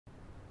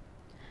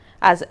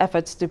As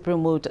efforts to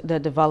promote the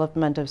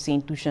development of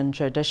Saint Lucian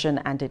tradition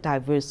and a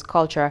diverse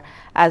culture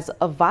as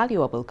a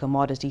valuable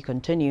commodity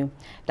continue,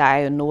 the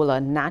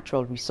Iyanola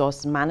Natural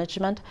Resource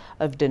Management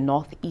of the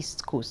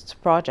Northeast Coast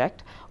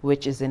project,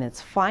 which is in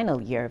its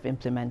final year of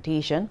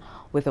implementation,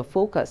 with a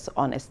focus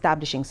on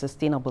establishing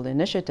sustainable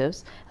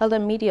initiatives, held a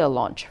media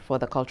launch for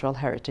the Cultural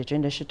Heritage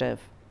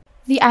Initiative.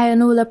 The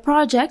Iyanola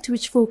project,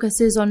 which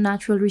focuses on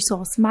natural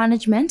resource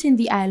management in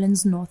the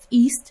island's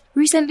northeast,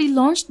 recently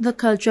launched the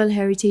Cultural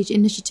Heritage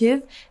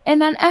Initiative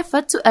in an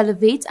effort to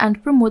elevate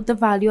and promote the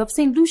value of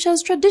St.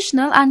 Lucia's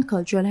traditional and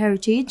cultural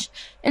heritage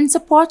in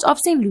support of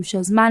St.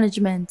 Lucia's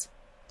management.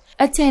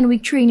 A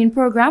 10-week training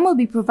program will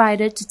be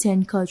provided to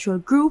 10 cultural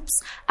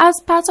groups as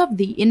part of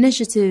the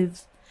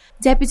initiative.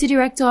 Deputy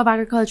Director of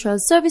Agricultural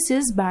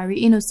Services, Barry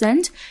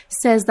Innocent,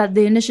 says that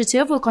the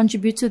initiative will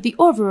contribute to the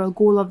overall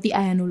goal of the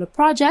Iyanola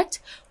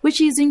project,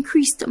 which is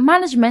increased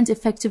management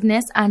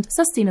effectiveness and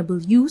sustainable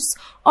use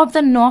of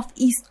the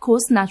Northeast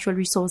Coast natural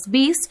resource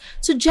base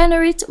to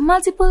generate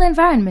multiple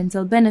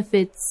environmental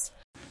benefits.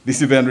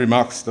 This event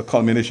marks the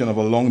culmination of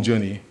a long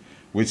journey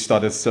which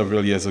started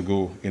several years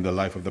ago in the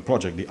life of the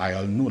project, the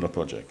Iyanola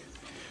project.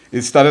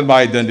 It started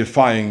by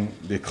identifying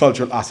the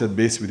cultural asset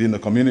base within the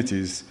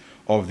communities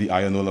of the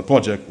Iyanola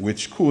project,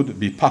 which could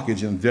be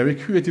packaged in very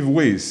creative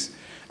ways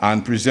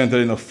and presented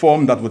in a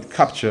form that would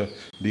capture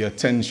the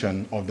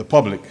attention of the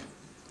public.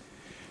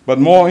 But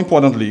more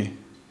importantly,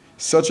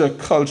 such a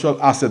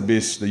cultural asset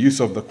base, the use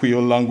of the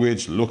Creole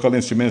language, local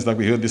instruments like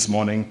we heard this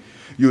morning,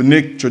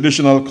 unique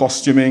traditional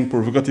costuming,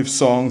 provocative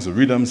songs,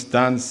 rhythms,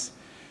 dance,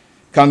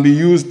 can be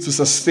used to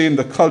sustain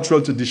the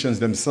cultural traditions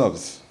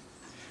themselves,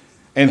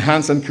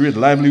 enhance and create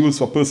livelihoods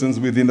for persons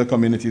within the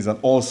communities, and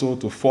also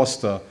to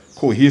foster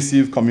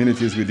cohesive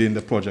communities within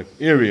the project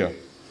area.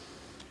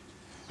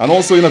 And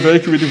also in a very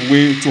creative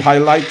way to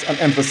highlight and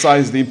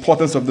emphasize the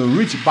importance of the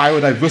rich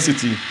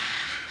biodiversity,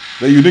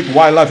 the unique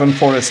wildlife and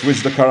forests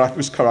which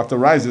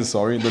characterizes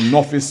the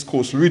Northeast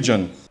Coast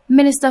region.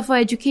 Minister for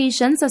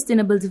Education,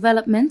 Sustainable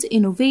Development,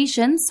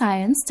 Innovation,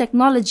 Science,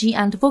 Technology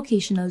and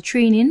Vocational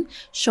Training,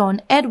 Sean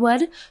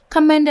Edward,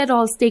 commended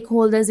all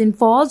stakeholders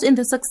involved in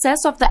the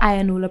success of the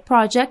Iyanola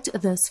project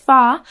thus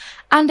far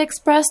and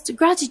expressed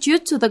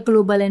gratitude to the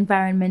Global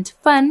Environment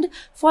Fund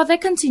for their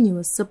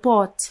continuous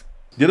support.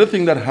 The other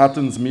thing that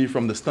heartens me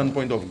from the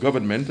standpoint of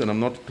government, and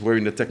I'm not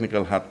wearing the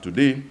technical hat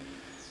today,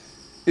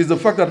 is the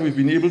fact that we've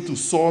been able to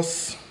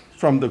source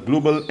from the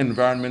Global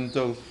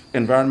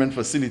Environment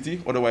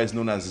Facility, otherwise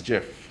known as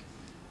GEF,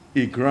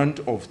 a grant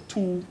of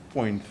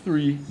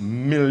 $2.3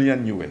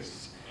 million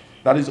US.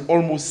 That is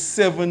almost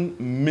 7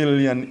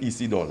 million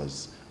EC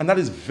dollars. And that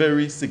is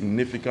very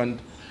significant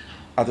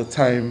at a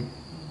time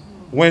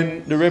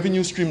when the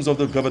revenue streams of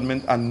the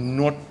government are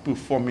not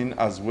performing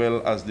as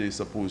well as they're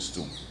supposed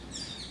to.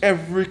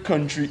 Every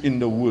country in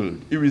the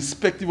world,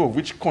 irrespective of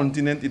which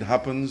continent it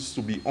happens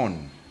to be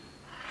on,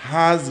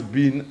 has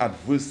been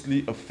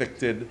adversely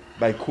affected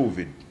by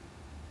COVID.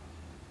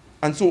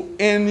 And so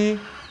any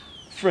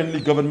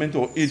friendly government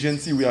or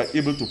agency we are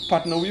able to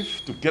partner with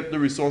to get the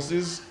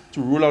resources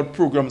to roll out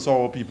programs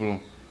for our people,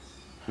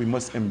 we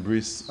must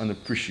embrace and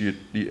appreciate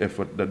the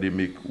effort that they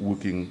make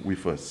working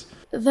with us.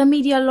 The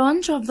media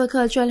launch of the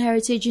Cultural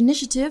Heritage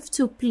Initiative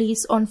took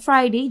place on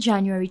Friday,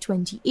 January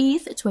 28,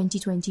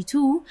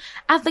 2022,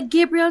 at the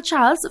Gabriel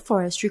Charles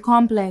Forestry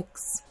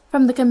Complex.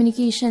 From the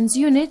Communications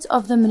Unit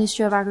of the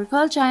Ministry of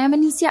Agriculture, I am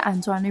Lucia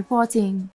reporting.